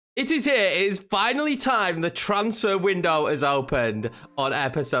It is here. It is finally time. The transfer window has opened on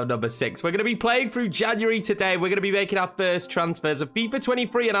episode number 6. We're going to be playing through January today. We're going to be making our first transfers of FIFA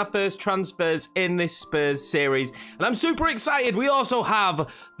 23 and our first transfers in this Spurs series. And I'm super excited. We also have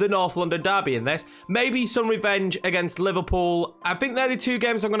the North London derby in this. Maybe some revenge against Liverpool. I think they're the two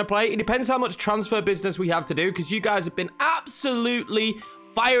games I'm going to play. It depends how much transfer business we have to do because you guys have been absolutely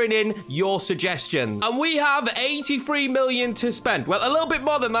firing in your suggestions. And we have 83 million to spend. Well, a little bit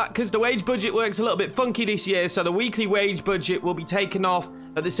more than that because the wage budget works a little bit funky this year. So the weekly wage budget will be taken off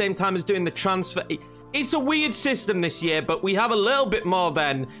at the same time as doing the transfer. It's a weird system this year, but we have a little bit more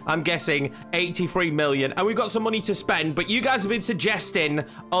than, I'm guessing, 83 million. And we've got some money to spend, but you guys have been suggesting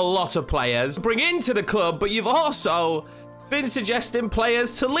a lot of players to bring into the club, but you've also been suggesting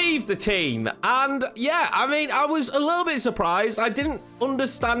players to leave the team. And yeah, I mean, I was a little bit surprised. I didn't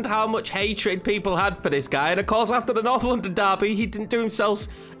understand how much hatred people had for this guy. And of course, after the North London derby, he didn't do himself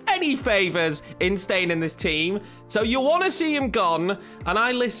any favors in staying in this team. So you want to see him gone, and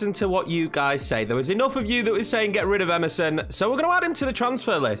I listened to what you guys say. There was enough of you that was saying get rid of Emerson, so we're going to add him to the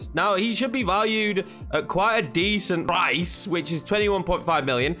transfer list. Now, he should be valued at quite a decent price, which is 21.5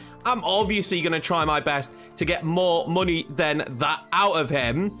 million. I'm obviously going to try my best to get more money than that out of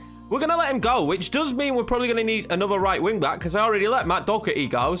him. We're going to let him go, which does mean we're probably going to need another right wing back because I already let Matt Doherty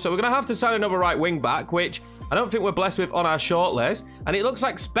go. So we're going to have to sign another right wing back, which I don't think we're blessed with on our shortlist. And it looks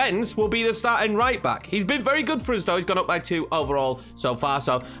like Spence will be the starting right back. He's been very good for us, though. He's gone up by 2 overall so far.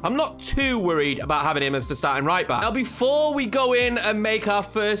 So I'm not too worried about having him as the starting right back. Now, before we go in and make our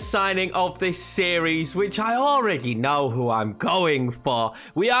first signing of this series, which I already know who I'm going for,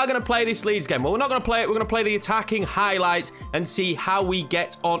 we are going to play this Leeds game. Well, we're not going to play it. We're going to play the attacking highlights and see how we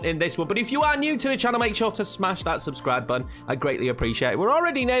get on in this one. But if you are new to the channel, make sure to smash that subscribe button. I greatly appreciate it. We're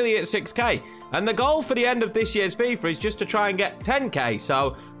already nearly at 6K. And the goal for the end of this year's FIFA is just to try and get 10K.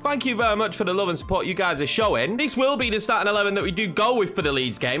 So thank you very much for the love and support you guys are showing. This will be the starting 11 that we do go with for the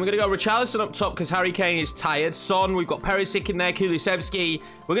Leeds game. We're going to go Richarlison up top because Harry Kane is tired. Son, we've got Perisic in there, Kulusevski.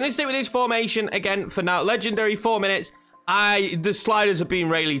 We're going to stick with this formation again for now. Legendary 4 minutes. The sliders have been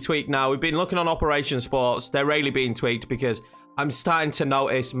really tweaked now. We've been looking on Operation Sports. They're really being tweaked because I'm starting to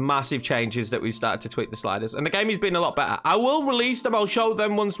notice massive changes that we've started to tweak the sliders. And the game has been a lot better. I will release them. I'll show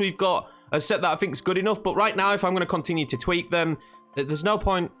them once we've got a set that I think is good enough. But right now, if I'm going to continue to tweak them, there's no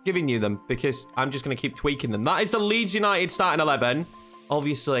point giving you them because I'm just going to keep tweaking them. That is the Leeds United starting 11.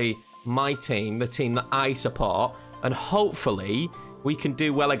 Obviously, my team, the team that I support. And hopefully, we can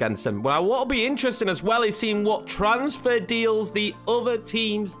do well against them. Well, what will be interesting as well is seeing what transfer deals the other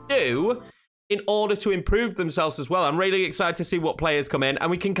teams do in order to improve themselves as well. I'm really excited to see what players come in,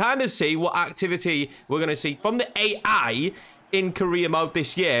 and we can kind of see what activity we're going to see from the AI in career mode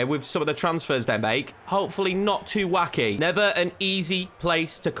this year with some of the transfers they make. Hopefully not too wacky. Never an easy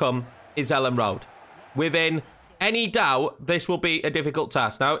place to come is Ellen Road. Within any doubt, this will be a difficult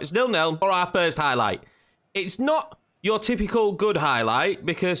task. Now, it's 0-0 for our first highlight. It's not your typical good highlight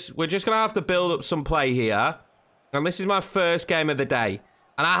because we're just going to have to build up some play here. And this is my first game of the day.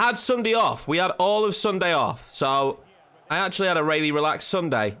 And I had Sunday off. We had all of Sunday off. So I actually had a really relaxed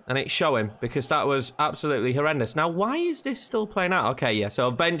Sunday. And it's showing because that was absolutely horrendous. Now, why is this still playing out? Okay, yeah. So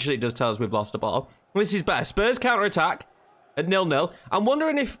eventually it does tell us we've lost the ball. This is better. Spurs counter-attack at 0-0. I'm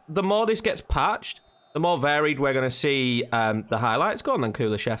wondering if the more this gets patched, the more varied we're going to see the highlights. Go on then,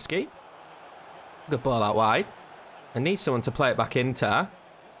 Kulusevski. Good ball out wide. I need someone to play it back into.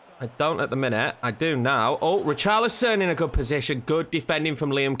 I don't at the minute. I do now. Oh, Richarlison in a good position. Good defending from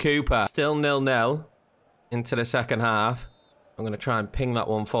Liam Cooper. Still 0-0 into the second half. I'm going to try and ping that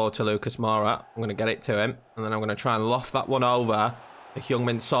one forward to Lucas Moura. I'm going to get it to him. And then I'm going to try and loft that one over to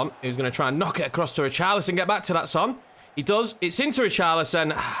Heung-min Son, who's going to try and knock it across to Richarlison. Get back to that, Son. He does. It's into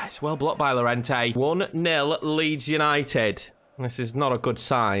Richarlison. It's well blocked by Llorente. 1-0 Leeds United. This is not a good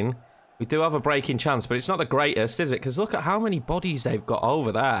sign. We do have a breaking chance, but it's not the greatest, is it? Because look at how many bodies they've got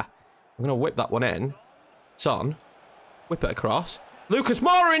over there. I'm going to whip that one in. Son. Whip it across. Lucas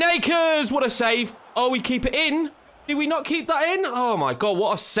Moura in Acres! What a save. Oh, we keep it in. Did we not keep that in? Oh, my God.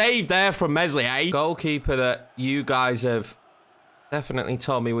 What a save there from Meslier. Goalkeeper that you guys have definitely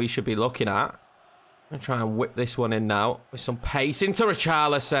told me we should be looking at. I'm going to try and whip this one in now with some pace into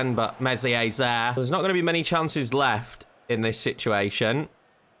Richarlison, but Meslier's there. There's not going to be many chances left in this situation.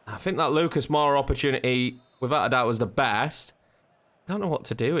 I think that Lucas Moura opportunity, without a doubt, was the best. Don't know what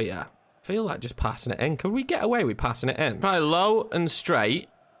to do here. I feel like just passing it in. Could we get away with passing it in? Try low and straight.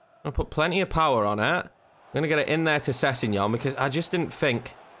 I'm going to put plenty of power on it. I'm going to get it in there to Sessegnon because I just didn't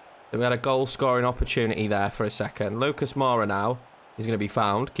think that we had a goal-scoring opportunity there for a second. Lucas Moura now is going to be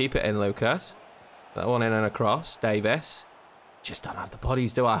found. Keep it in, Lucas. That one in and across. Davis. Just don't have the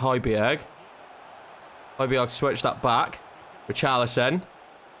bodies, do I? Højbjerg. Højbjerg switched that back. Richarlison.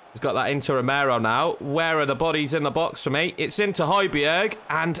 He's got that into Romero now. Where are the bodies in the box for me? It's into Højbjerg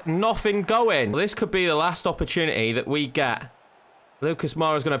and nothing going. Well, this could be the last opportunity that we get. Lucas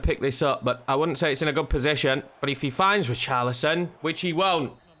Moura's going to pick this up, but I wouldn't say it's in a good position. But if he finds Richarlison, which he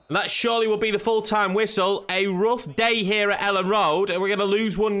won't, and that surely will be the full-time whistle. A rough day here at Ellen Road, and we're going to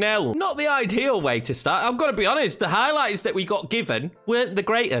lose 1-0. Not the ideal way to start. I've got to be honest, the highlights that we got given weren't the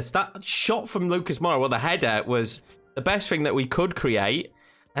greatest. That shot from Lucas Moura, well, the header, was the best thing that we could create.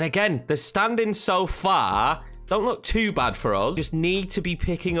 And again, the standings so far don't look too bad for us. Just need to be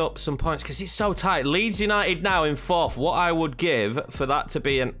picking up some points because it's so tight. Leeds United now in 4th. What I would give for that to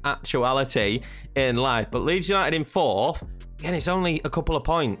be an actuality in life. But Leeds United in 4th. Again, it's only a couple of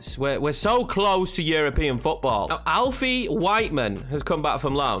points. We're so close to European football. Now, Alfie Whiteman has come back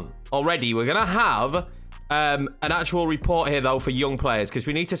from loan. Already, we're going to have an actual report here, though, for young players because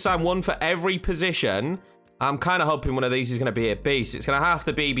we need to sign one for every position. I'm kind of hoping one of these is going to be a beast. It's going to have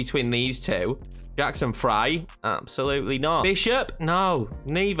to be between these two. Jackson Fry? Absolutely not. Bishop? No,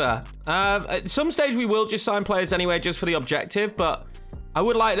 neither. At some stage, we will just sign players anyway, just for the objective, but I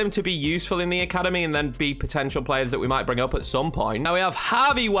would like them to be useful in the academy and then be potential players that we might bring up at some point. Now, we have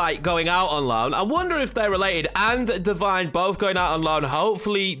Harvey White going out on loan. I wonder if they're related, and Divine both going out on loan.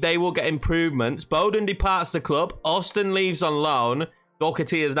 Hopefully, they will get improvements. Bowden departs the club. Austin leaves on loan.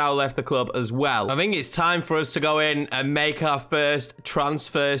 Doherty has now left the club as well. I think it's time for us to go in and make our first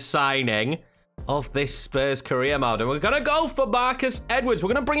transfer signing of this Spurs career mode. And we're going to go for Marcus Edwards.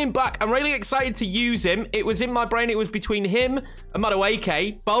 We're going to bring him back. I'm really excited to use him. It was in my brain. It was between him and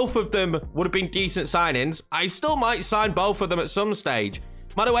Madueke. Both of them would have been decent signings. I still might sign both of them at some stage.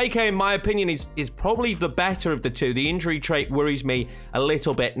 Madueke, in my opinion, is probably the better of the two. The injury trait worries me a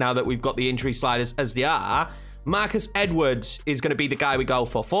little bit now that we've got the injury sliders as they are. Marcus Edwards is going to be the guy we go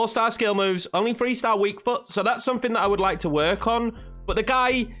for. 4-star skill moves, only 3-star weak foot. So that's something that I would like to work on. But the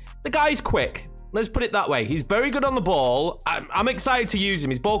guy's quick. Let's put it that way. He's very good on the ball. I'm excited to use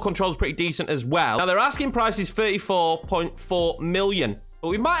him. His ball control is pretty decent as well. Now, their asking price is 34.4 million. But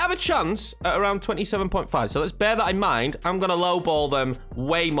we might have a chance at around 27.5. So let's bear that in mind. I'm going to lowball them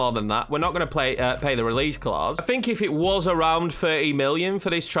way more than that. We're not going to pay the release clause. I think if it was around 30 million for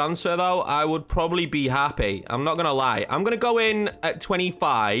this transfer, though, I would probably be happy. I'm not going to lie. I'm going to go in at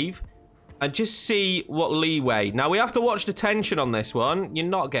 25 and just see what leeway. Now, we have to watch the tension on this one. You're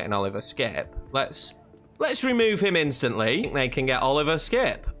not getting Oliver Skip. Let's remove him instantly. They can get Oliver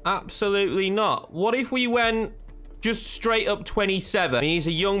Skip. Absolutely not. What if we went just straight up 27? I mean, he's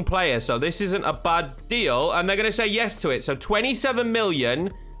a young player, so this isn't a bad deal. And they're going to say yes to it. So 27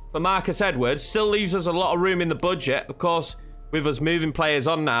 million for Marcus Edwards still leaves us a lot of room in the budget. Of course, with us moving players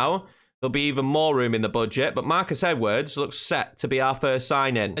on now, there'll be even more room in the budget. But Marcus Edwards looks set to be our first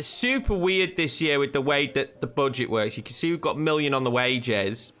signing. It's super weird this year with the way that the budget works. You can see we've got million on the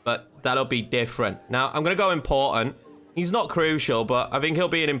wages, but that'll be different. Now, I'm going to go important. He's not crucial, but I think he'll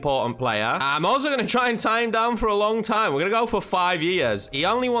be an important player. I'm also going to try and tie him down for a long time. We're going to go for 5 years. He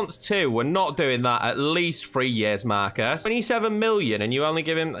only wants 2. We're not doing that. At least 3 years, Marcus. 27 million, and you only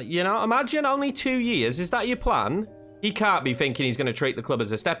give him, you know, imagine only 2 years. Is that your plan? He can't be thinking he's going to treat the club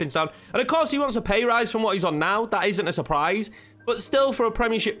as a stepping stone. And of course, he wants a pay rise from what he's on now. That isn't a surprise. But still, for a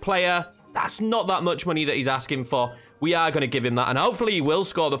Premiership player, that's not that much money that he's asking for. We are going to give him that, and hopefully he will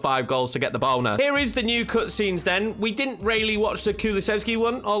score the 5 goals to get the bonus. Here is the new cutscenes then. We didn't really watch the Kulusevski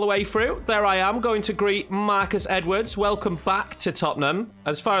one all the way through. There I am, going to greet Marcus Edwards. Welcome back to Tottenham.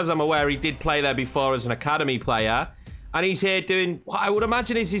 As far as I'm aware, he did play there before as an academy player. And he's here doing what I would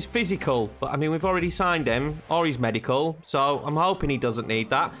imagine is his physical. But, I mean, we've already signed him, or his medical. So, I'm hoping he doesn't need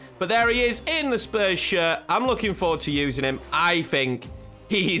that. But there he is in the Spurs shirt. I'm looking forward to using him. I think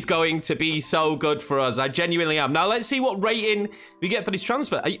he's going to be so good for us. I genuinely am. Now, let's see what rating we get for this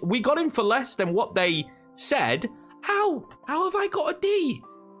transfer. We got him for less than what they said. How have I got a D?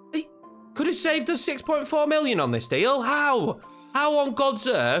 They could have saved us 6.4 million on this deal. How on God's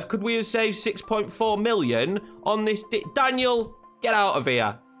earth could we have saved 6.4 million on this deal? Daniel, get out of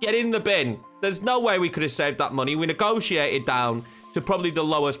here. Get in the bin. There's no way we could have saved that money. We negotiated down to probably the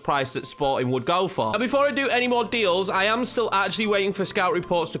lowest price that Sporting would go for. Now, before I do any more deals, I am still actually waiting for scout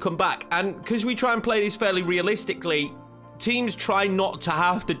reports to come back. And because we try and play this fairly realistically, teams try not to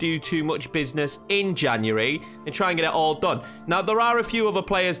have to do too much business in January and try and get it all done. Now, there are a few other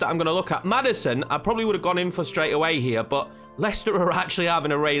players that I'm going to look at. Madison, I probably would have gone in for straight away here, but Leicester are actually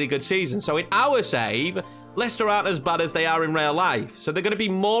having a really good season. So in our save, Leicester aren't as bad as they are in real life. So they're going to be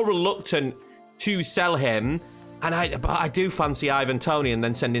more reluctant to sell him. And I do fancy Ivan Toney and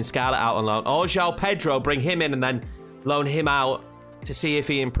then sending Scarlett out on loan. Or João Pedro, bring him in and then loan him out to see if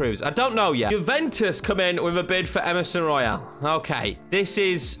he improves. I don't know yet. Juventus come in with a bid for Emerson Royal. Okay, this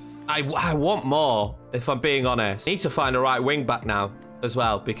is... I want more, if I'm being honest. I need to find a right wing back now as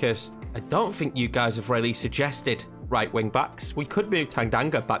well, because I don't think you guys have really suggested right wing backs. We could move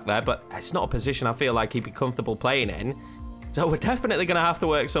Tanganga back there, but it's not a position I feel like he'd be comfortable playing in. So we're definitely going to have to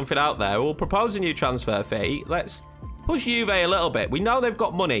work something out there. We'll propose a new transfer fee. Let's push Juve a little bit. We know they've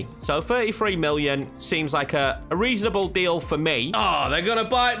got money, so 33 million seems like a reasonable deal for me. Oh, they're gonna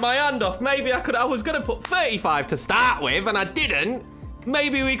bite my hand off. Maybe I was gonna put 35 to start with, and I didn't.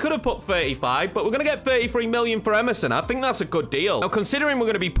 Maybe we could have put 35, but we're gonna get 33 million for Emerson. I think that's a good deal. Now, considering we're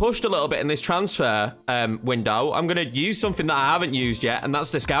gonna be pushed a little bit in this transfer window, I'm gonna use something that I haven't used yet, and that's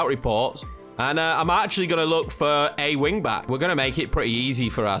the scout reports. And I'm actually going to look for a wing back. We're going to make it pretty easy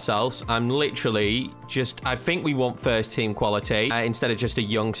for ourselves. I'm literally just... I think we want first team quality instead of just a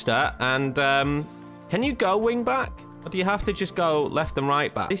youngster. And can you go wing back? Or do you have to just go left and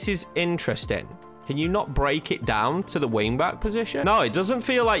right back? This is interesting. Can you not break it down to the wing back position? No, it doesn't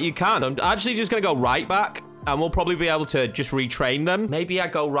feel like you can. I'm actually just going to go right back. And we'll probably be able to just retrain them. Maybe I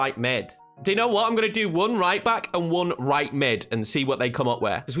go right mid. Do you know what? I'm going to do one right back and one right mid and see what they come up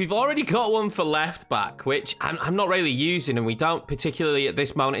with. Because we've already got one for left back, which I'm not really using, and we don't particularly at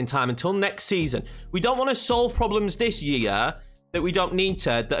this moment in time until next season. We don't want to solve problems this year that we don't need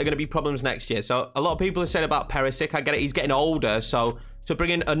to, that are going to be problems next year. So a lot of people are saying about Perisic. I get it. He's getting older, so to bring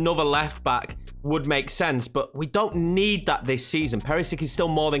in another left back would make sense, but we don't need that this season. Perisic is still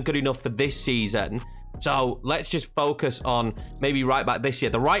more than good enough for this season. So let's just focus on maybe right back this year.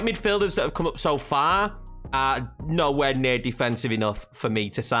 The right midfielders that have come up so far are nowhere near defensive enough for me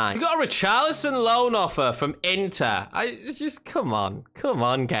to sign. We got a Richarlison loan offer from Inter. It's just, come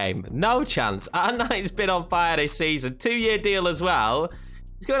on game. No chance. R9's been on fire this season. 2-year deal as well.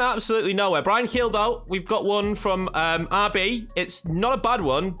 It's going absolutely nowhere. Brian Hill, though, we've got one from RB. It's not a bad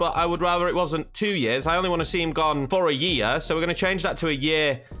one, but I would rather it wasn't 2 years. I only want to see him gone for a year. So we're going to change that to a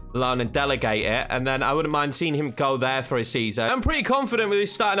year loan and delegate it, and then I wouldn't mind seeing him go there for a season. I'm pretty confident with his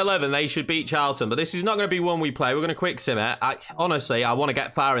starting 11 they should beat Charlton, but this is not going to be one we play. We're going to quick sim it. Honestly, I want to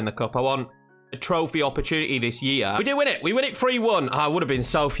get far in the cup. I want a trophy opportunity this year. We did win it. We win it 3-1. I would have been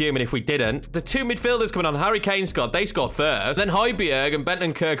so fuming if we didn't. The two midfielders coming on, Harry Kane scored. They scored first. Then Højbjerg and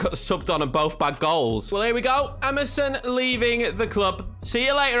Bentancur got subbed on and both bagged goals. Well, here we go. Emerson leaving the club. See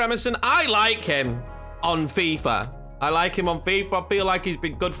you later, Emerson. I like him on FIFA. I like him on FIFA. I feel like he's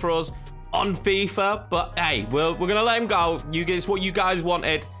been good for us on FIFA. But hey, we're going to let him go. You guys, what you guys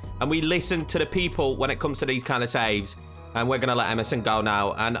wanted. And we listened to the people when it comes to these kind of saves. And we're going to let Emerson go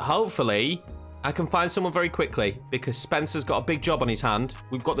now. And hopefully, I can find someone very quickly. Because Spencer's got a big job on his hand.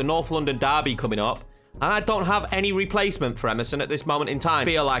 We've got the North London derby coming up. And I don't have any replacement for Emerson at this moment in time. I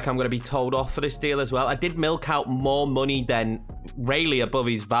feel like I'm going to be told off for this deal as well. I did milk out more money than really above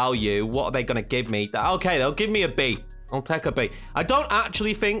his value. What are they going to give me? Okay, they'll give me a B. I'll take a B. I don't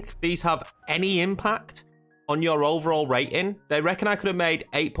actually think these have any impact on your overall rating. They reckon I could have made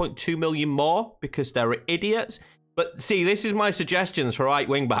 8.2 million more because they're idiots. But see, this is my suggestions for right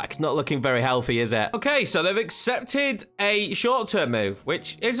wing back. It's not looking very healthy, is it? Okay, so they've accepted a short-term move,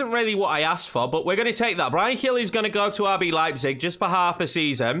 which isn't really what I asked for, but we're going to take that. Brian Hill is going to go to RB Leipzig just for half a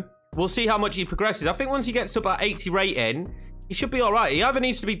season. We'll see how much he progresses. I think once he gets to about 80 rating, he should be all right. He either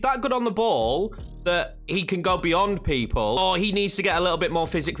needs to be that good on the ball that he can go beyond people, or he needs to get a little bit more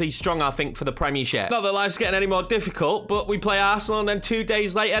physically strong, I think, for the Premiership. Not that life's getting any more difficult, but we play Arsenal, and then 2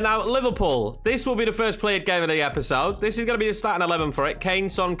 days later, now Liverpool. This will be the first played game of the episode. This is going to be the starting 11 for it. Kane,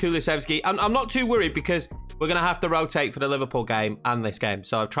 Son, Kulusevski. I'm not too worried because we're going to have to rotate for the Liverpool game and this game.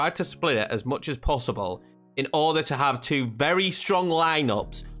 So I've tried to split it as much as possible in order to have two very strong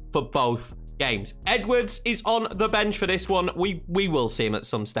lineups for both games. Edwards is on the bench for this one. We will see him at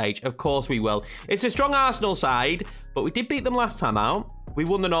some stage. Of course we will. It's a strong Arsenal side, but we did beat them last time out. We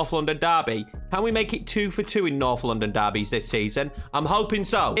won the North London derby. Can we make it 2 for 2 in North London derbies this season? I'm hoping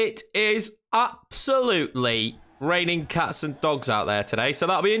so. It is absolutely raining cats and dogs out there today, so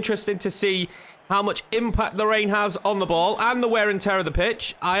that'll be interesting to see how much impact the rain has on the ball and the wear and tear of the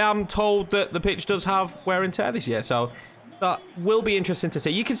pitch. I am told that the pitch does have wear and tear this year, so that will be interesting to see.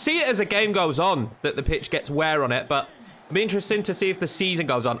 You can see it as a game goes on, that the pitch gets wear on it, but it'll be interesting to see if the season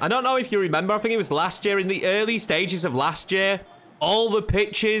goes on. I don't know if you remember, I think it was last year, in the early stages of last year, all the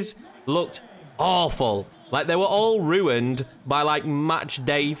pitches looked awful. Like, they were all ruined by, like, match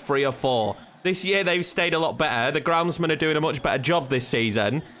day 3 or 4. This year, they've stayed a lot better. The groundsmen are doing a much better job this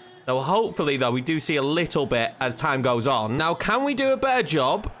season. So hopefully, though, we do see a little bit as time goes on. Now, can we do a better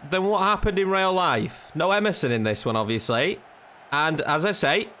job than what happened in real life? No Emerson in this one, obviously. And as I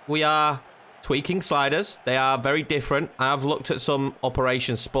say, we are tweaking sliders. They are very different. I've looked at some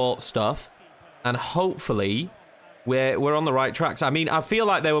Operation Sport stuff, and hopefully we're on the right tracks. I mean, I feel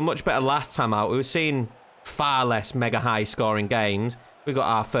like they were much better last time out. We were seeing far less mega high scoring games. We got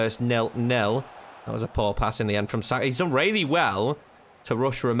our first 0-0. That was a poor pass in the end from Saka. He's done really well to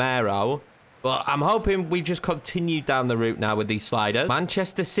rush Romero, but I'm hoping we just continue down the route now with these sliders.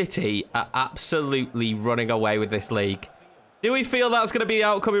 Manchester City are absolutely running away with this league. Do we feel that's going to be the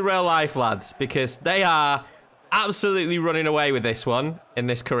outcome in real life, lads? Because they are absolutely running away with this one in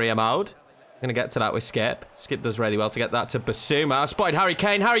this career mode. I'm going to get to that with Skip. Skip does really well to get that to Basuma. I spotted Harry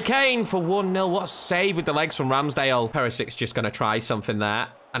Kane. Harry Kane for 1-0. What a save with the legs from Ramsdale. Perisic's just going to try something there,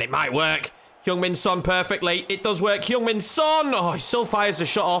 and it might work. Heung-min Son perfectly. It does work. Heung-min Son. Oh, he still fires the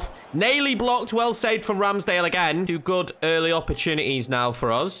shot off. Nearly blocked. Well saved from Ramsdale again. Two good early opportunities now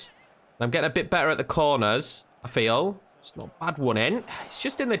for us. I'm getting a bit better at the corners, I feel. It's not a bad one in. It's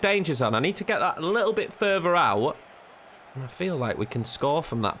just in the danger zone. I need to get that a little bit further out. And I feel like we can score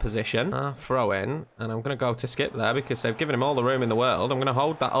from that position. Throw in. And I'm going to go to Skip there because they've given him all the room in the world. I'm going to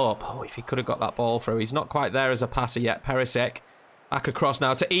hold that up. Oh, if he could have got that ball through. He's not quite there as a passer yet. Perisic. Back across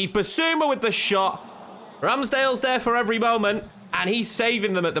now to Yves Basuma with the shot. Ramsdale's there for every moment, and he's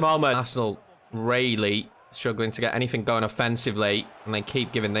saving them at the moment. Arsenal really struggling to get anything going offensively, and they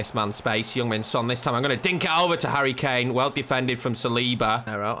keep giving this man space. Heung-min Son this time. I'm going to dink it over to Harry Kane. Well defended from Saliba.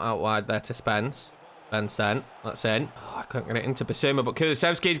 They're out wide there to Spence. Benson. That's in. Oh, I couldn't get it into Basuma, but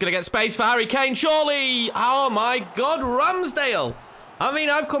Kulusevski's going to get space for Harry Kane, surely. Oh, my God, Ramsdale. I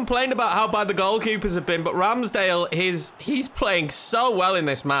mean, I've complained about how bad the goalkeepers have been, but Ramsdale, he's playing so well in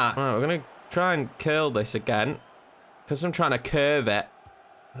this match. All right, we're going to try and curl this again because I'm trying to curve it.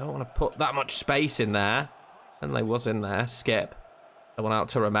 I don't want to put that much space in there. And they was in there. Skip. I went out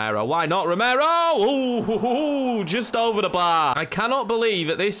to Romero. Why not Romero? Ooh, just over the bar. I cannot believe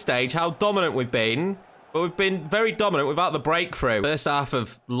at this stage how dominant we've been, but we've been very dominant without the breakthrough. First half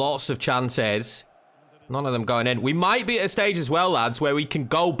of lots of chances. None of them going in. We might be at a stage as well, lads, where we can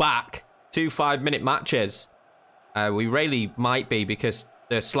go back to 5-minute matches. We really might be because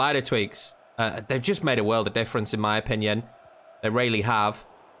the slider tweaks, they've just made a world of difference, in my opinion. They really have.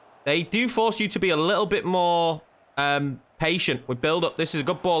 They do force you to be a little bit more patient with build-up. This is a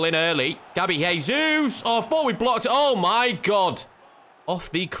good ball in early. Gabby Jesus. Oh, I thought we blocked it. Oh, my God.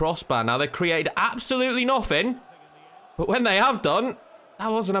 Off the crossbar. Now, they created absolutely nothing. But when they have done...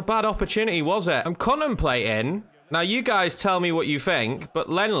 That wasn't a bad opportunity, was it? I'm contemplating. Now, you guys tell me what you think, but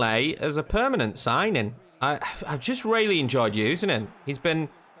Lenley as a permanent signing. I've just really enjoyed using him. He's been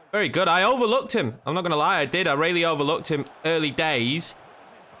very good. I overlooked him. I'm not going to lie, I did. I really overlooked him early days.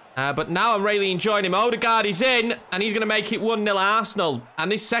 But now I'm really enjoying him. Odegaard is in, and he's going to make it 1-0 Arsenal.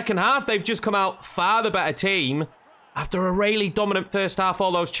 And this second half, they've just come out far the better team. After a really dominant first half,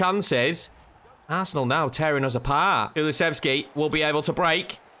 all those chances. Arsenal now tearing us apart. Kulusevski will be able to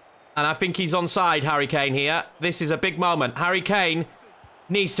break. And I think he's onside, Harry Kane here. This is a big moment. Harry Kane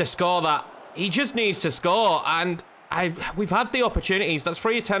needs to score that. He just needs to score. And we've had the opportunities. That's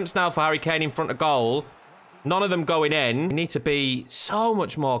 3 attempts now for Harry Kane in front of goal. None of them going in. We need to be so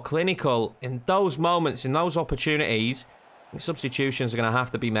much more clinical in those moments, in those opportunities. Substitutions are going to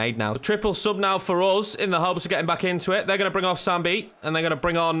have to be made now. Triple sub now for us in the hopes of getting back into it. They're going to bring off Sambi and they're going to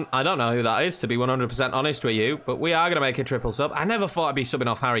bring on... I don't know who that is, to be 100% honest with you, but we are going to make a triple sub. I never thought I'd be subbing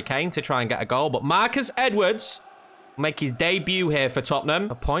off Harry Kane to try and get a goal, but Marcus Edwards will make his debut here for Tottenham.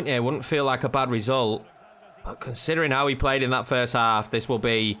 A point here wouldn't feel like a bad result, but considering how he played in that first half, this will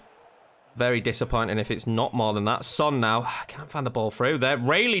be very disappointing if it's not more than that. Son now. I can't find the ball through. They're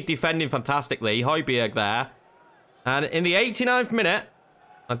really defending fantastically. Højbjerg there. And in the 89th minute,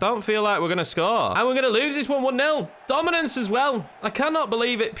 I don't feel like we're going to score. And we're going to lose this one 1-0. Dominance as well. I cannot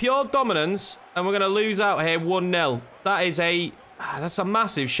believe it. Pure dominance. And we're going to lose out here 1-0. That is that's a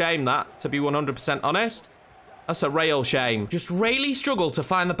massive shame, that, to be 100% honest. That's a real shame. Just really struggled to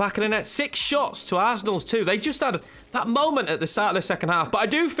find the back of the net. 6 shots to Arsenal's 2. They just had that moment at the start of the second half. But I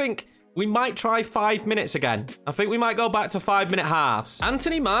do think... we might try 5 minutes again. I think we might go back to 5-minute halves.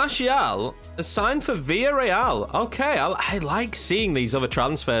 Anthony Martial is signed for Villarreal. Okay, I like seeing these other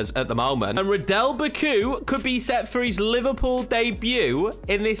transfers at the moment. And Radel Baku could be set for his Liverpool debut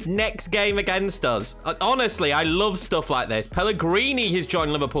in this next game against us. Honestly, I love stuff like this. Pellegrini has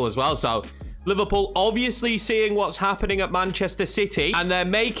joined Liverpool as well, so... Liverpool obviously seeing what's happening at Manchester City, and they're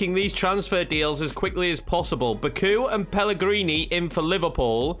making these transfer deals as quickly as possible. Baku and Pellegrini in for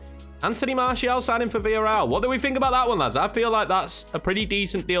Liverpool. Anthony Martial signing for Villarreal. What do we think about that one, lads? I feel like that's a pretty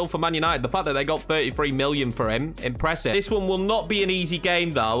decent deal for Man United. The fact that they got 33 million for him, impressive. This one will not be an easy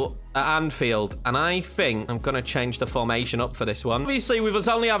game, though, at Anfield. And I think I'm going to change the formation up for this one. Obviously, with us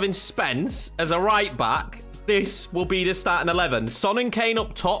only having Spence as a right back, this will be the starting 11. Son and Kane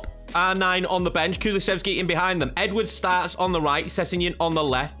up top. R9 on the bench. Kulusevski in behind them. Edwards starts on the right. Sessegnon on the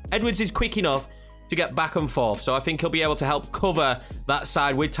left. Edwards is quick enough to get back and forth, so I think he'll be able to help cover that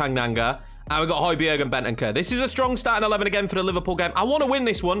side with Tanganga. And we've got Højbjerg and Bentancur. This is a strong starting 11 again for the Liverpool game. I want to win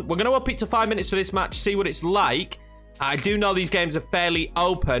this one. We're going to up it to 5 minutes for this match, see what it's like. I do know these games are fairly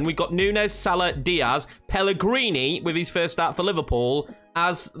open. We've got Nunes, Salah, Diaz, Pellegrini with his first start for Liverpool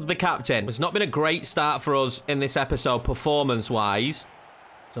as the captain. It's not been a great start for us in this episode performance-wise,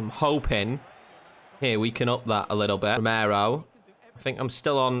 so I'm hoping here we can up that a little bit. Romero, I think I'm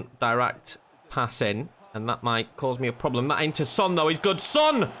still on direct passing, and that might cause me a problem. That into Son, though, is good.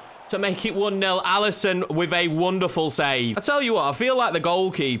 Son to make it 1-0. Alisson with a wonderful save. I tell you what, I feel like the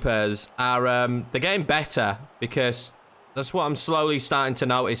goalkeepers are they're getting better, because that's what I'm slowly starting to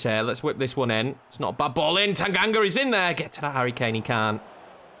notice here. Let's whip this one in. It's not a bad ball in. Tanganga is in there. Get to that Harry Kane. He can't.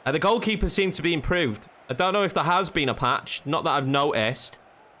 The goalkeepers seem to be improved. I don't know if there has been a patch. Not that I've noticed,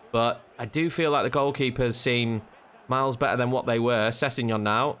 but I do feel like the goalkeepers seem miles better than what they were. Sessegnon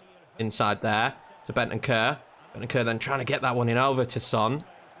now. Inside there to Bentancur. Bentancur then trying to get that one in over to Son.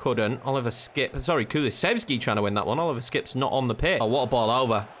 Couldn't. Oliver Skip. Sorry, Kulusevski trying to win that one. Oliver Skip's not on the pitch. Oh, what a ball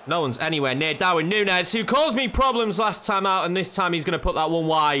over. No one's anywhere near Darwin Nunes, who caused me problems last time out, and this time he's going to put that one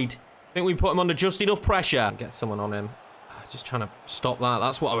wide. I think we put him under just enough pressure. Get someone on him. Just trying to stop that.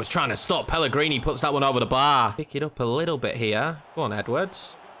 That's what I was trying to stop. Pellegrini puts that one over the bar. Pick it up a little bit here. Go on,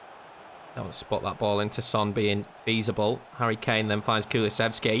 Edwards. Don't spot that ball into Son being feasible. Harry Kane then finds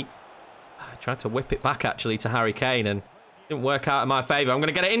Kulusevski. I tried to whip it back, actually, to Harry Kane, and didn't work out in my favour. I'm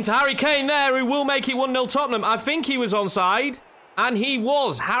going to get it into Harry Kane there, who will make it 1-0 Tottenham. I think he was onside, and he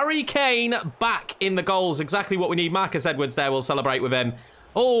was. Harry Kane back in the goals. Exactly what we need. Marcus Edwards there. We'll celebrate with him.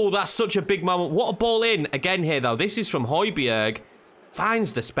 Oh, that's such a big moment. What a ball in. Again here, though. This is from Højbjerg.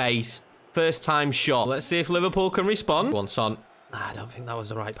 Finds the space. First time shot. Let's see if Liverpool can respond. Go on, Son. I don't think that was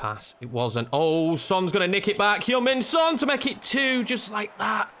the right pass. It wasn't. Oh, Son's going to nick it back. Heung-min Son to make it 2, just like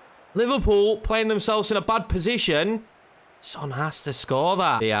that. Liverpool playing themselves in a bad position. Son has to score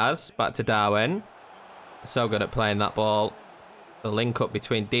that. Diaz, back to Darwin. So good at playing that ball. The link-up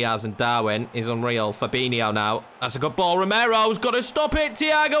between Diaz and Darwin is unreal. Fabinho now. That's a good ball. Romero's got to stop it.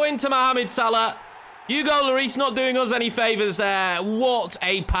 Thiago into Mohamed Salah. Hugo Lloris not doing us any favours there. What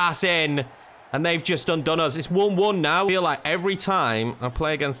a pass in. And they've just undone us. It's 1-1 now. I feel like every time I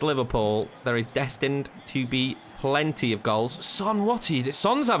play against Liverpool, there is destined to be plenty of goals. Son, what are you doing?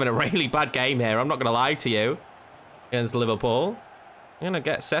 Son's having a really bad game here. I'm not going to lie to you. Against Liverpool. I'm going to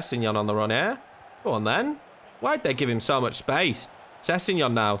get Sessegnon on the run here. Go on, then. Why'd they give him so much space?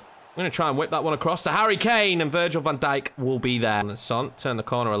 Sessegnon now. I'm going to try and whip that one across to Harry Kane, and Virgil van Dijk will be there. And Son, turn the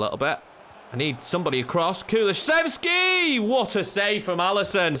corner a little bit. I need somebody across. Kulusevski! What a save from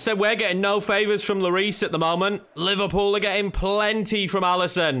Alisson. Said we're getting no favours from Lloris at the moment. Liverpool are getting plenty from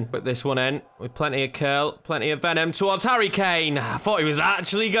Alisson. Put this one in with plenty of curl, plenty of venom towards Harry Kane. I thought he was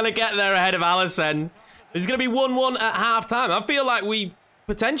actually going to get there ahead of Alisson. It's going to be 1-1 at half-time. I feel like we've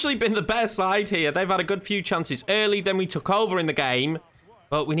potentially been the better side here. They've had a good few chances early, then we took over in the game.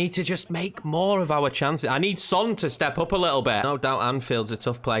 But we need to just make more of our chances. I need Son to step up a little bit. No doubt Anfield's a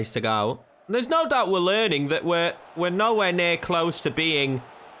tough place to go. There's no doubt we're learning that we're nowhere near close to being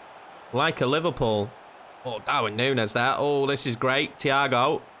like a Liverpool. Oh, Darwin Nunes there. Oh, this is great.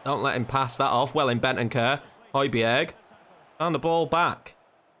 Thiago, don't let him pass that off. Well in Bentancur. Højbjerg. On the ball back.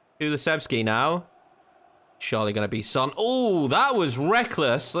 Kulusevski now. Surely going to be Son. Oh, that was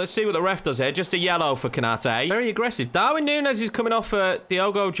reckless. Let's see what the ref does here. Just a yellow for Konate. Very aggressive. Darwin Nunes is coming off for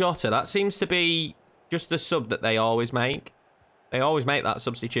Diogo Jota. That seems to be just the sub that they always make. They always make that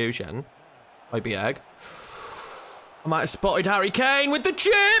substitution. Højbjerg. I might have spotted Harry Kane with the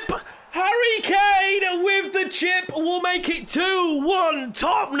chip. Harry Kane with the chip will make it 2-1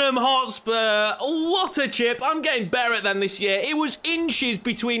 Tottenham Hotspur. What a chip. I'm getting better at them this year. It was inches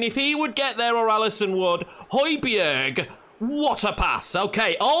between if he would get there or Alisson would. Højbjerg. What a pass.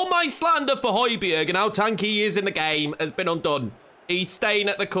 Okay, all my slander for Højbjerg and how tanky he is in the game has been undone. He's staying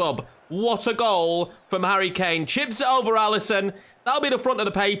at the club. What a goal from Harry Kane. Chips it over Alisson. That'll be the front of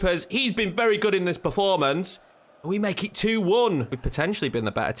the papers. He's been very good in this performance. We make it 2-1. We've potentially been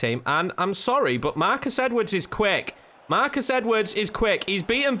the better team. And I'm sorry, but Marcus Edwards is quick. Marcus Edwards is quick. He's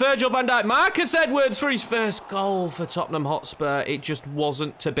beaten Virgil van Dijk. Marcus Edwards for his first goal for Tottenham Hotspur. It just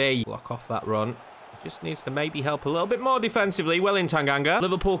wasn't to be. Block off that run. Just needs to maybe help a little bit more defensively. Well in, Tanganga.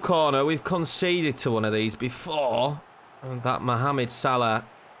 Liverpool corner. We've conceded to one of these before. And that Mohamed Salah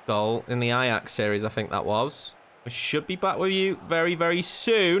goal in the Ajax series, I think that was. We should be back with you very, very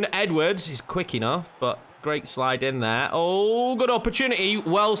soon. Edwards is quick enough, but great slide in there. Oh, good opportunity.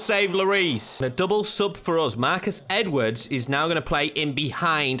 Well saved, Lloris. A double sub for us. Marcus Edwards is now going to play in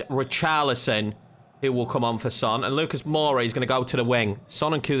behind Richarlison, who will come on for Son. And Lucas Moura is going to go to the wing.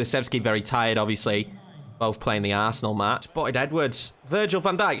 Son and Kulusevski very tired, obviously. Both playing the Arsenal match. Spotted Edwards. Virgil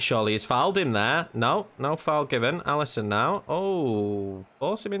van Dijk surely has fouled him there. No, no foul given. Alisson now. Oh,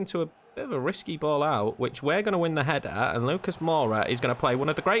 force him into a bit of a risky ball out, which we're going to win the header. And Lucas Moura is going to play one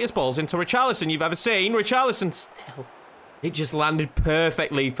of the greatest balls into Richarlison you've ever seen. Richarlison still. It just landed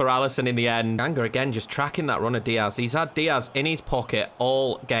perfectly for Alisson in the end. Anger again just tracking that run of Diaz. He's had Diaz in his pocket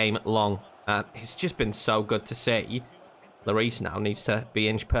all game long. And it's just been so good to see. Lloris now needs to be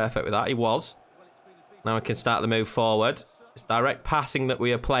inch perfect with that. He was. Now we can start the move forward. This direct passing that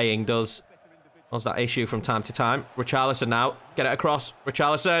we are playing does cause that issue from time to time. Richarlison now. Get it across.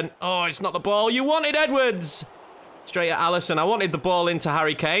 Richarlison. Oh, it's not the ball you wanted, Edwards. Straight at Alisson. I wanted the ball into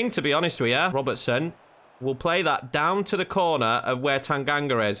Harry Kane, to be honest with you. Robertson will play that down to the corner of where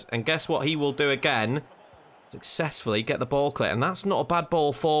Tanganga is. And guess what he will do again? Successfully get the ball clear. And that's not a bad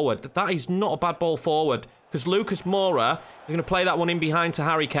ball forward. That is not a bad ball forward. Because Lucas Moura is going to play that one in behind to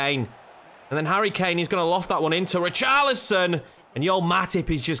Harry Kane. And then Harry Kane is going to loft that one into Richarlison. And Joel Matip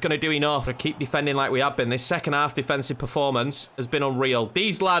is just going to do enough to keep defending like we have been. This second half defensive performance has been unreal.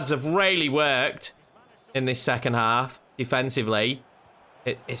 These lads have really worked in this second half defensively.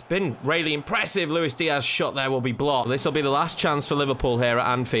 It's been really impressive. Luis Diaz's shot there will be blocked. This will be the last chance for Liverpool here at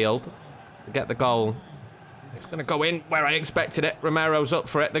Anfield to get the goal. It's going to go in where I expected it. Romero's up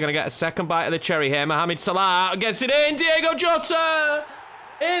for it. They're going to get a second bite of the cherry here. Mohamed Salah gets it in. Diego Jota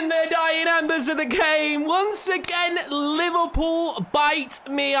in the dying embers of the game. Once again, Liverpool bite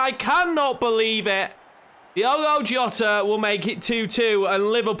me. I cannot believe it. Diogo Jota will make it 2-2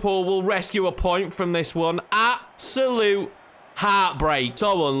 and Liverpool will rescue a point from this one. Absolute heartbreak.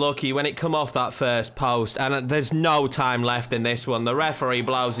 So unlucky when it come off that first post, and there's no time left in this one. The referee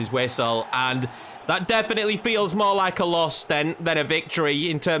blows his whistle, and that definitely feels more like a loss than a victory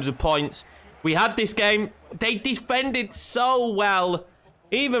in terms of points. We had this game. They defended so well.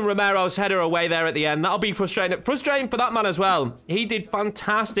 Even Romero's header away there at the end. That'll be frustrating. Frustrating for that man as well. He did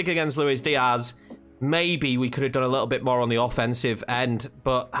fantastic against Luis Diaz. Maybe we could have done a little bit more on the offensive end,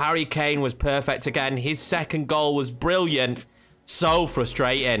 but Harry Kane was perfect again. His second goal was brilliant. So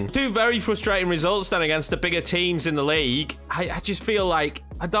frustrating. Two very frustrating results then against the bigger teams in the league. I just feel like,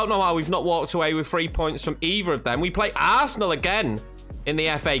 I don't know how we've not walked away with 3 points from either of them. We play Arsenal again in the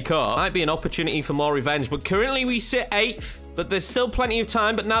FA Cup. Might be an opportunity for more revenge, but currently we sit 8th, but there's still plenty of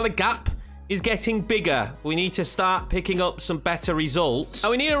time, but now the gap is getting bigger. We need to start picking up some better results.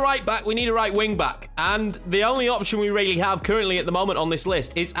 Now we need a right back, we need a right wing back, and the only option we really have currently at the moment on this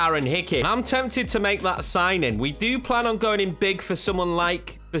list is Aaron Hickey. I'm tempted to make that signing. We do plan on going in big for someone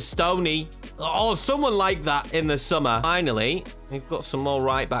like Bastoni or someone like that in the summer. Finally, we've got some more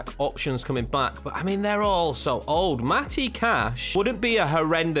right back options coming back, but I mean, they're all so old. Matty Cash wouldn't be a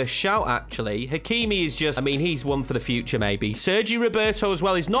horrendous shout, actually. Hakimi is just, I mean, he's one for the future, maybe. Sergi Roberto as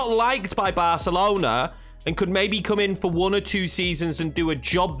well is not liked by Barcelona and could maybe come in for 1 or 2 seasons and do a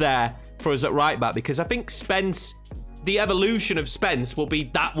job there for us at right back, because I think Spence, the evolution of Spence will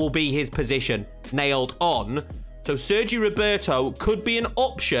be, that will be his position nailed on. So Sergi Roberto could be an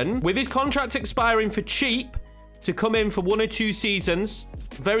option with his contract expiring for cheap to come in for 1 or 2 seasons,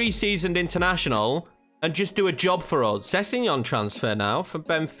 very seasoned international, and just do a job for us. Sessegnon transfer now from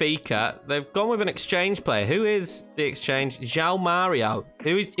Benfica. They've gone with an exchange player. Who is the exchange? João Mario,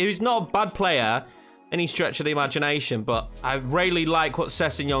 who's not a bad player, any stretch of the imagination, but I really like what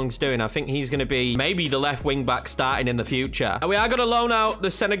Sessegnon's doing. I think he's going to be maybe the left wing back starting in the future. We are going to loan out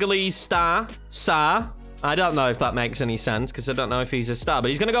the Senegalese star, Sarr. I don't know if that makes any sense because I don't know if he's a star, but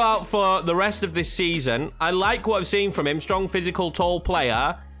he's going to go out for the rest of this season. I like what I've seen from him. Strong, physical, tall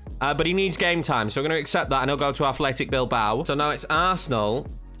player, but he needs game time, so we're going to accept that, and he'll go to Athletic Bilbao. So now it's Arsenal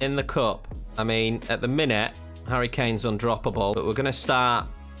in the cup. I mean, at the minute, Harry Kane's undroppable, but we're going to start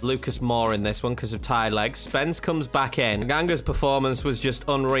Lucas Moura in this one because of tired legs. Spence comes back in. Ganga's performance was just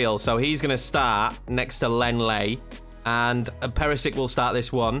unreal, so he's going to start next to Lenley. And Perisic will start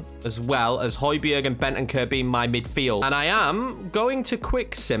this one, as well as Højbjerg and Bentancur being my midfield. And I am going to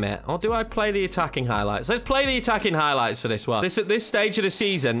quick sim it. Or do I play the attacking highlights? Let's play the attacking highlights for this one. This, at this stage of the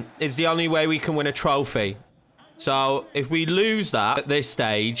season, is the only way we can win a trophy. So if we lose that at this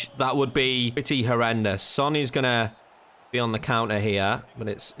stage, that would be pretty horrendous. Son is going to be on the counter here, but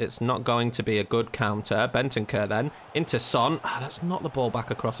it's not going to be a good counter. Bentancur then into Son. That's not the ball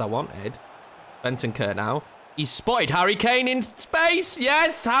back across I wanted. Bentancur now. He's spotted Harry Kane in space.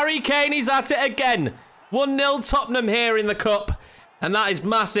 Yes, Harry Kane is at it again. 1-0 Tottenham here in the cup, and that is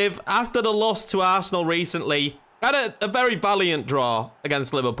massive. After the loss to Arsenal recently, had a very valiant draw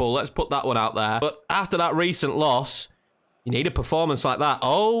against Liverpool. Let's put that one out there. But after that recent loss, you need a performance like that.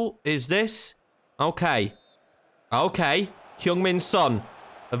 Oh, is this? Okay. Okay. Heung-min Son.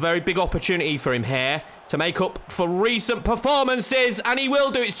 A very big opportunity for him here to make up for recent performances. And he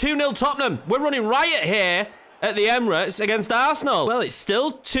will do. It's 2-0 Tottenham. We're running riot here at the Emirates against Arsenal. Well, it's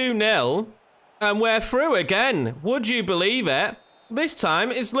still 2-0. And we're through again. Would you believe it? This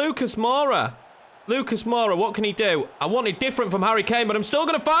time it's Lucas Moura. Lucas Moura, what can he do? I wanted different from Harry Kane, but I'm still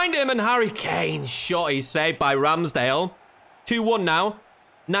going to find him. And Harry Kane shot. He's saved by Ramsdale. 2-1 now.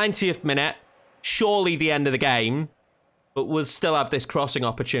 90th minute. Surely the end of the game. But we'll still have this crossing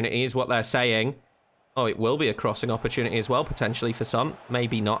opportunity, is what they're saying. Oh, it will be a crossing opportunity as well, potentially for Son.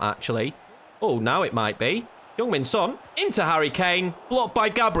 Maybe not, actually. Oh, now it might be. Heung-min Son into Harry Kane. Blocked by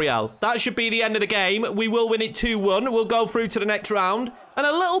Gabriel. That should be the end of the game. We will win it 2-1. We'll go through to the next round. And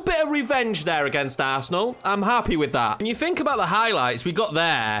a little bit of revenge there against Arsenal. I'm happy with that. When you think about the highlights we got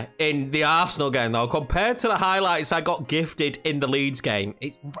there in the Arsenal game, though, compared to the highlights I got gifted in the Leeds game,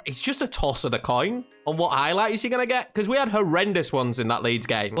 it's just a toss of the coin on what highlights you're going to get. Because we had horrendous ones in that Leeds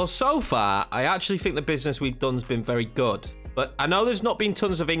game. Well, so far, I actually think the business we've done has been very good. But I know there's not been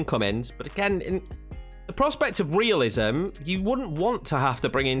tons of incomings. But again, in the prospect of realism, you wouldn't want to have to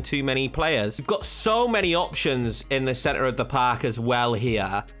bring in too many players. You've got so many options in the center of the park as well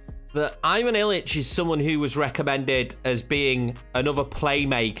here that Ivan Ilic is someone who was recommended as being another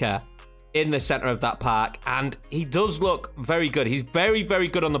playmaker in the center of that park, and he does look very good. He's very, very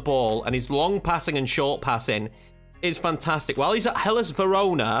good on the ball, and his long passing and short passing is fantastic. While he's at Hellas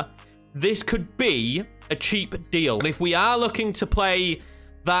Verona, this could be a cheap deal. And if we are looking to play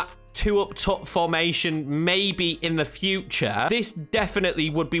that two up top formation maybe in the future, this definitely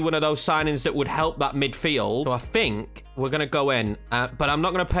would be one of those signings that would help that midfield. So I think we're going to go in, but I'm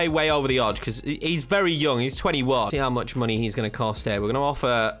not going to pay way over the odds because he's very young. He's 21. See how much money he's going to cost here. We're going to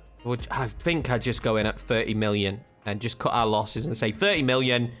offer, I think I'd just go in at 30 million and just cut our losses and say 30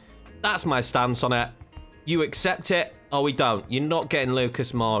 million. That's my stance on it. You accept it or we don't. You're not getting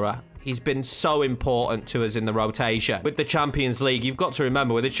Lucas Moura. He's been so important to us in the rotation. With the Champions League, you've got to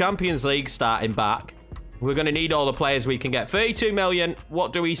remember, with the Champions League starting back, we're going to need all the players we can get. 32 million,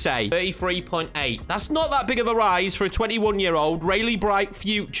 what do we say? 33.8. That's not that big of a rise for a 21-year-old, really bright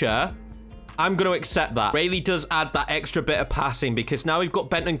future. I'm going to accept that. Really does add that extra bit of passing because now we've got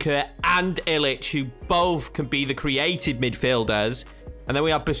Bentancur and Ilic, who both can be the creative midfielders. And then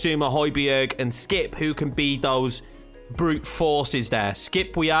we have Basuma, Højbjerg, and Skip, who can be those brute forces there.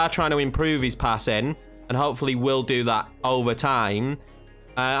 Skip, we are trying to improve his passing, and hopefully we'll do that over time.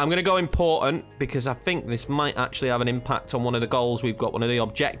 I'm going to go important because I think this might actually have an impact on one of the goals we've got, one of the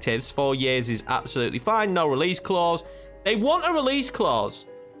objectives. 4 years is absolutely fine. No release clause. They want a release clause.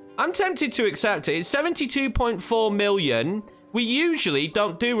 I'm tempted to accept it. It's 72.4 million. We usually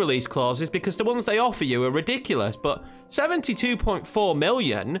don't do release clauses because the ones they offer you are ridiculous, but 72.4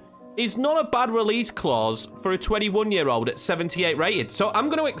 million is not a bad release clause for a 21-year-old at 78 rated. So I'm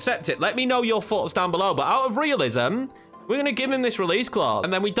going to accept it. Let me know your thoughts down below. But out of realism, we're going to give him this release clause.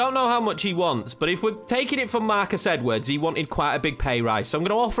 And then we don't know how much he wants. But if we're taking it from Marcus Edwards, he wanted quite a big pay rise. So I'm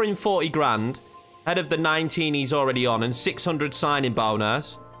going to offer him 40 grand ahead of the 19 he's already on and 600 signing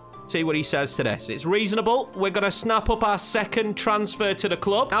bonus. See what he says to this. It's reasonable. We're going to snap up our second transfer to the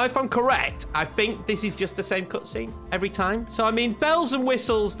club. Now, if I'm correct, I think this is just the same cutscene every time. So, I mean, bells and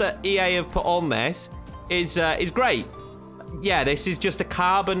whistles that EA have put on this is great. Yeah, this is just a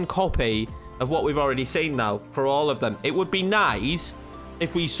carbon copy of what we've already seen now for all of them. It would be nice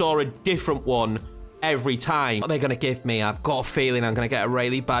if we saw a different one every time. What are they going to give me? I've got a feeling I'm going to get a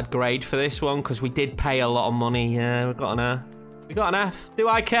really bad grade for this one because we did pay a lot of money. Yeah, we've got an F. We got an F. Do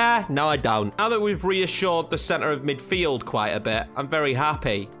I care? No, I don't. Now that we've reassured the center of midfield quite a bit, I'm very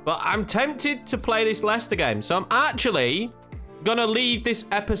happy. But I'm tempted to play this Leicester game. So I'm actually going to leave this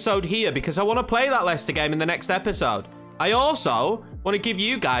episode here because I want to play that Leicester game in the next episode. I also want to give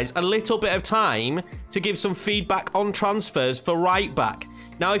you guys a little bit of time to give some feedback on transfers for right back.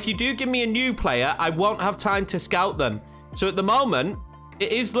 Now, if you do give me a new player, I won't have time to scout them. So at the moment,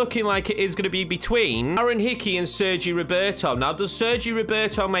 it is looking like it is going to be between Aaron Hickey and Sergi Roberto. Now, does Sergi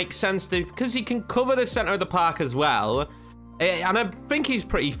Roberto make sense to... because he can cover the center of the park as well. And I think he's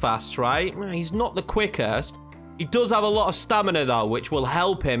pretty fast, right? He's not the quickest. He does have a lot of stamina, though, which will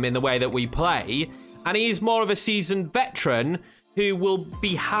help him in the way that we play. and he is more of a seasoned veteran who will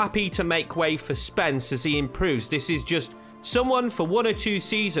be happy to make way for Spence as he improves. This is just someone for 1 or 2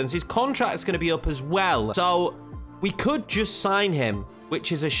 seasons. His contract's going to be up as well. So we could just sign him,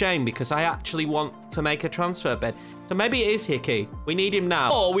 which is a shame because I actually want to make a transfer bid. So maybe it is Hickey. We need him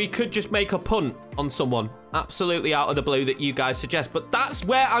now. Or we could just make a punt on someone absolutely out of the blue that you guys suggest. But that's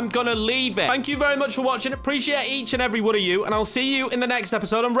where I'm going to leave it. Thank you very much for watching. Appreciate each and every one of you. And I'll see you in the next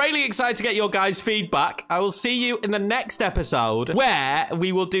episode. I'm really excited to get your guys' feedback. I will see you in the next episode where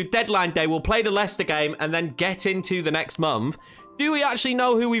we will do deadline day. We'll play the Leicester game and then get into the next month. Do we actually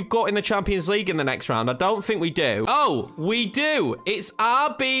know who we've got in the Champions League in the next round? I don't think we do. Oh, we do. It's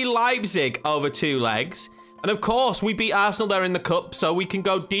RB Leipzig over 2 legs. And of course, we beat Arsenal there in the Cup, so we can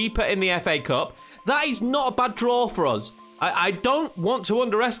go deeper in the FA Cup. That is not a bad draw for us. I don't want to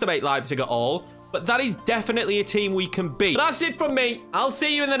underestimate Leipzig at all, but that is definitely a team we can beat. But that's it from me. I'll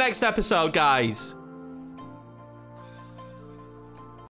see you in the next episode, guys.